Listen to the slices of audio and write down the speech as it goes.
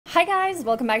Hi guys,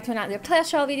 welcome back to another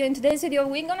Clash Royale video. In today's video,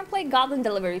 we're gonna play Goblin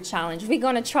Delivery Challenge. We're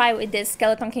gonna try with this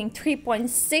Skeleton King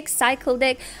 3.6 cycle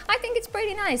deck. I think it's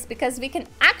pretty nice because we can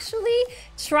actually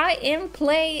try and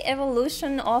play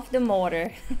evolution of the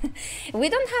mortar. We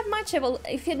don't have much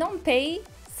if you don't pay,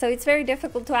 so it's very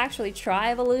difficult to actually try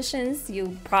evolutions.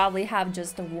 You probably have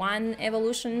just one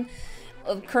evolution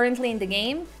currently in the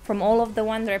game from all of the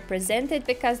ones represented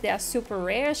because they are super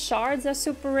rare. Shards are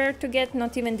super rare to get.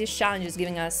 Not even this challenge is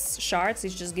giving us shards,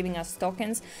 it's just giving us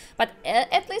tokens, but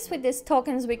at least with these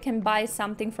tokens we can buy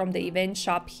something from the event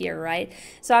shop here, right?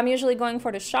 So I'm usually going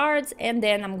for the shards and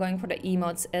then I'm going for the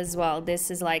emotes as well. This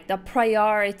is like the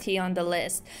priority on the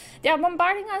list. They are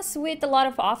bombarding us with a lot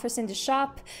of offers in the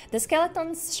shop. The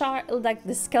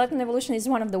skeleton evolution is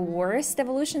one of the worst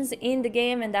evolutions in the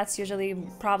game, and that's usually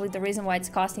probably the reason why it's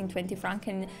costing 20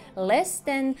 franken less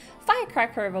than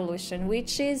Firecracker evolution,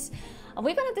 which is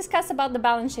we're gonna discuss about the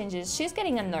balance changes. She's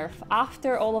getting a nerf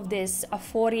after all of this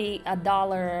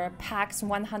 $40 packs,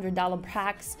 $100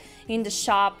 packs in the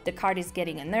shop. The card is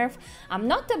getting a nerf. I'm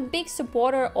not a big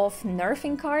supporter of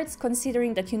nerfing cards,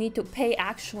 considering that you need to pay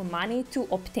actual money to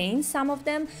obtain some of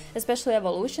them, especially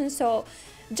evolution. So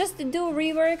just to do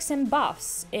reworks and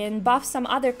buff some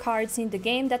other cards in the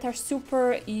game that are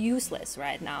super useless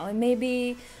right now, and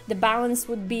maybe the balance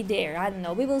would be there. I don't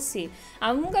know, we will see.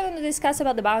 I'm going to discuss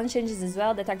about the balance changes as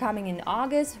well that are coming in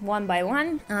August, one by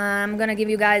one. I'm gonna give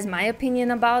you guys my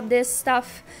opinion about this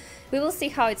stuff. We will see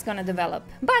how it's gonna develop,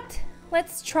 but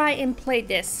let's try and play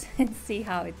this and see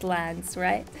how it lands,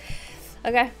 right?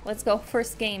 Okay, let's go.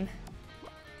 First game.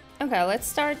 Okay, let's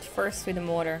start first with the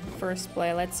mortar. First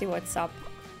play, let's see what's up.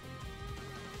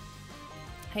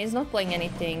 He's not playing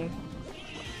anything,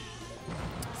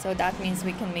 so that means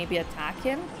we can maybe attack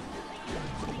him.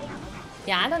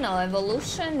 Yeah, I don't know,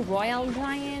 evolution Royal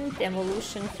Giant,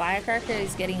 evolution Firecracker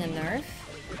is getting a nerf.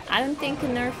 I don't think a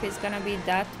nerf is gonna be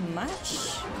that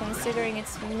much, considering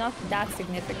it's not that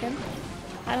significant.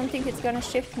 I don't think it's gonna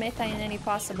shift meta in any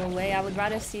possible way. I would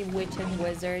rather see Witch and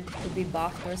Wizard to be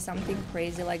buffed or something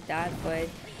crazy like that, but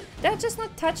they're just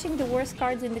not touching the worst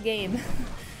cards in the game.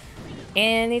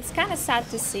 And it's kind of sad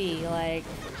to see, like,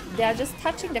 they're just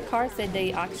touching the cards that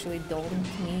they actually don't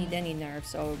need any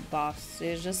nerfs or buffs.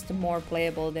 It's just more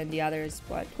playable than the others,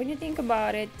 but when you think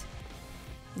about it,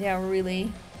 there are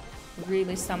really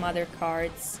some other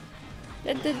cards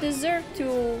that deserve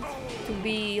to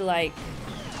be, like,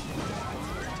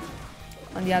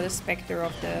 on the other specter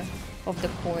of the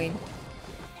coin.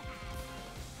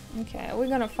 Okay, we're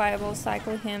gonna fireball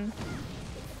cycle him.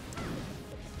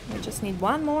 We just need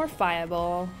one more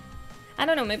fireball. I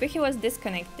don't know, maybe he was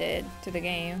disconnected to the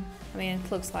game. I mean,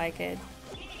 it looks like it.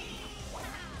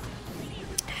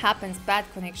 Happens,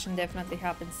 bad connection definitely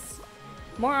happens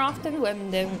more often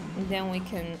than we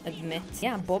can admit.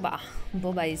 Yeah, Boba.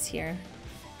 Boba is here.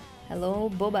 Hello,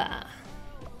 Boba.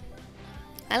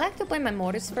 I like to play my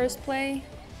mortars first play,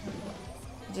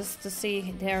 just to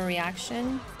see their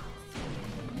reaction.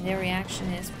 Their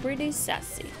reaction is pretty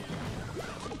sassy.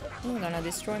 I'm gonna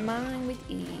destroy mine with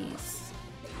ease.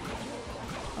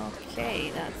 Okay,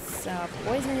 that's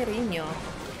Poison Rino,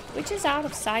 which is out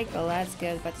of cycle, that's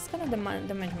good, but it's gonna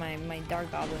damage my Dark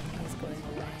Goblin. He's going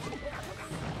away.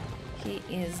 He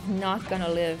is not gonna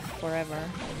live forever.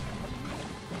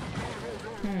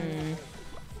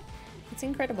 It's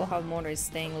incredible how mortar is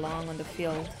staying long on the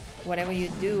field. Whatever you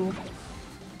do,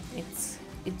 it's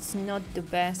not the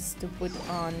best to put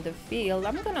on the field.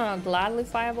 I'm gonna gladly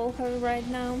fireball her right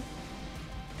now.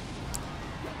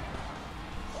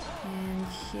 And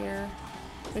here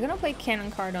we're gonna play cannon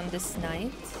card on this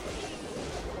knight.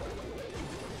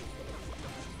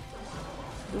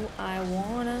 Do I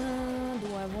wanna?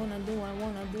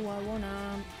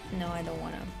 No, I don't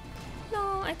wanna.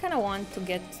 No, I kinda want to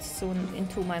get soon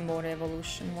into my mortar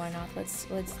evolution. Why not? Let's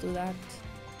do that.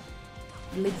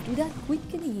 Let's do that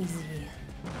quick and easy.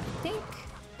 I think.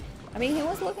 I mean, he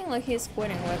was looking like he's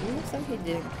quitting, but it looks like he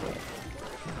didn't quit.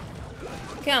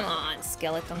 Come on,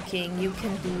 Skeleton King, you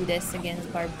can do this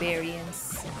against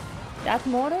barbarians. That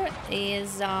mortar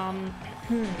is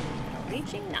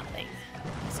reaching nothing.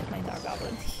 Except my Dark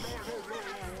Goblin.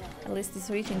 At least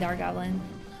it's reaching Dark Goblin.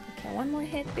 Okay, one more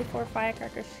hit before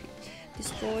Firecracker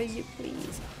destroys you,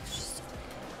 please.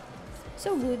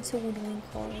 So good, so good win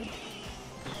card.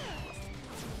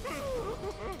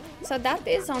 So that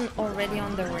is already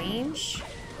on the range.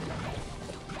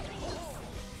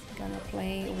 Gonna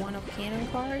play one of cannon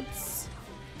cards.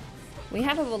 We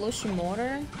have evolution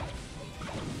mortar.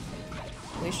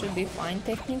 We should be fine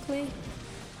technically.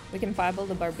 We can fireball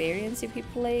the barbarians if he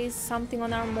plays something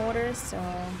on our mortar, so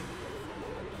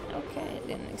okay,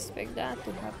 didn't expect that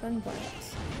to happen, but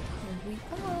we go.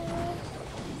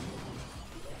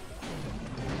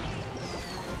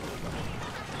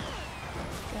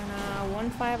 Gonna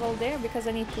 1-5 all there because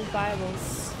I need 2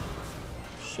 Bibles.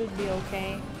 Should be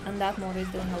okay. And that mortar is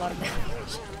doing a lot of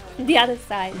damage. The other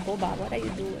side, Boba, what are you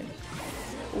doing?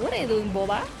 What are you doing,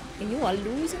 Boba? And you are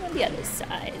losing on the other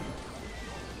side.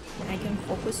 I can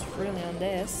focus freely on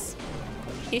this.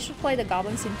 He should play the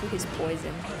goblins into his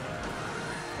poison,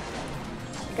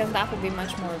 because that would be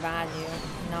much more value.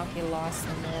 Now he lost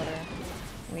the mortar,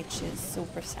 which is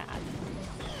super sad.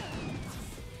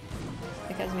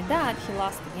 Because with that, he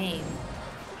lost the game.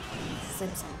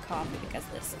 Sip some coffee because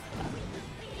this is tough.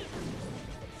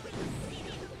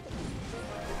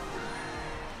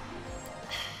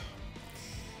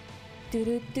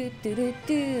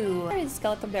 Where is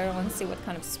Skeleton Bear? I want to see what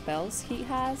kind of spells he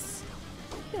has.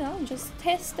 You know, just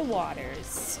test the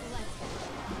waters.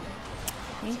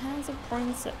 He has a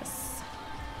princess.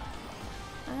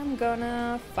 I'm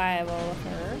gonna fireball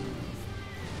her.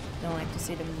 Don't like to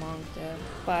see the monk though,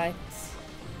 but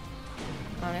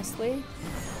honestly,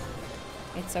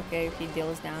 it's okay if he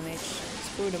deals damage.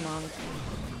 Screw the monk.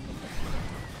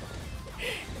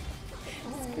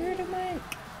 Screw the monk.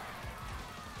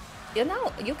 You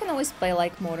know, you can always play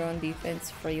like mortar on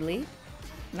defense freely.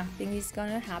 Nothing is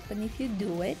gonna happen if you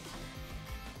do it.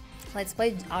 Let's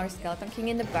play our Skeleton King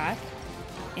in the back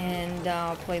and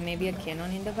play maybe a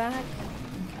cannon in the back.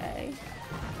 Okay.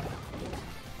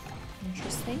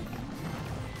 Interesting.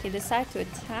 He decided to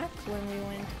attack when we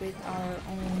went with our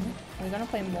own. We're gonna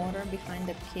play mortar behind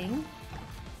the king,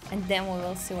 and then we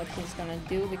will see what he's gonna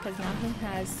do, because now he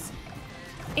has...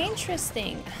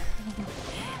 Interesting!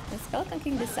 The Skeleton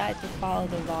King decided to follow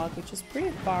the log, which is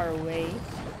pretty far away.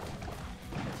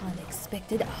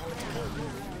 Unexpected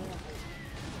outcome.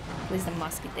 At least the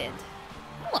Muskie dead.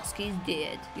 Muskie is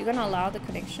dead. You're gonna allow the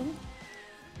connection?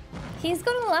 He's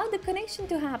gonna allow the connection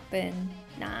to happen.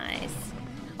 Nice.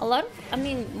 A lot of... I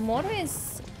mean, mortar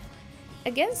is...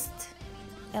 Against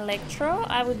Electro,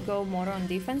 I would go mortar on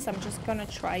defense. I'm just gonna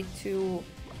try to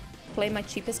play my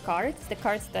cheapest cards. The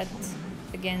cards that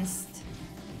against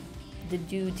the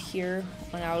dude here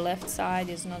on our left side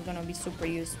is not gonna be super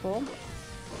useful.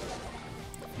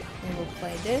 We will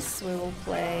play this. We will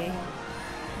play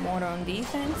mortar on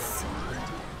defense.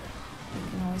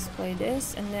 We can always play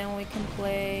this, and then we can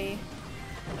play...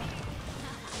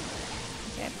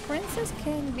 Okay, Princess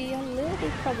can be a little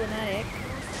bit problematic,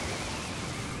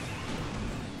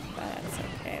 but that's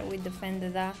okay. We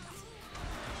defended that.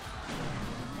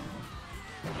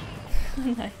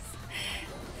 Nice.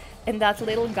 And that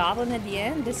little goblin at the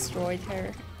end destroyed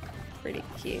her. Pretty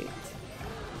cute.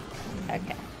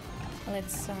 Okay.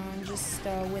 Let's just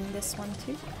win this one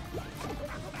too.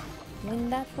 Win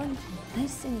that one.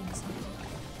 Nice and easy.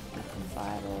 We can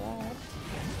fire all that.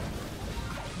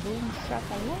 Boom,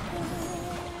 shakalaka.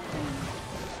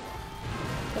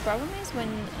 The problem is when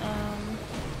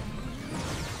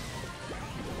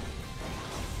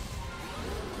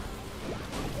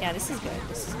yeah, this is good.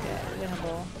 This is good.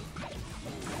 Winnable.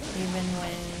 Even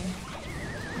when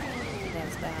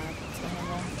that's bad, it's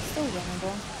winnable. Still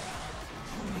winnable.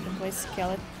 You can play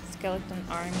skeleton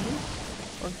army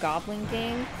or goblin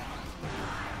gang.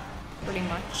 Pretty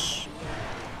much.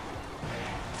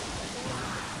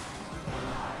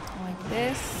 Like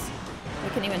this. We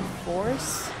can even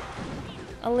force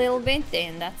a little bit,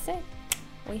 and that's it.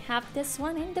 We have this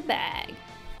one in the bag.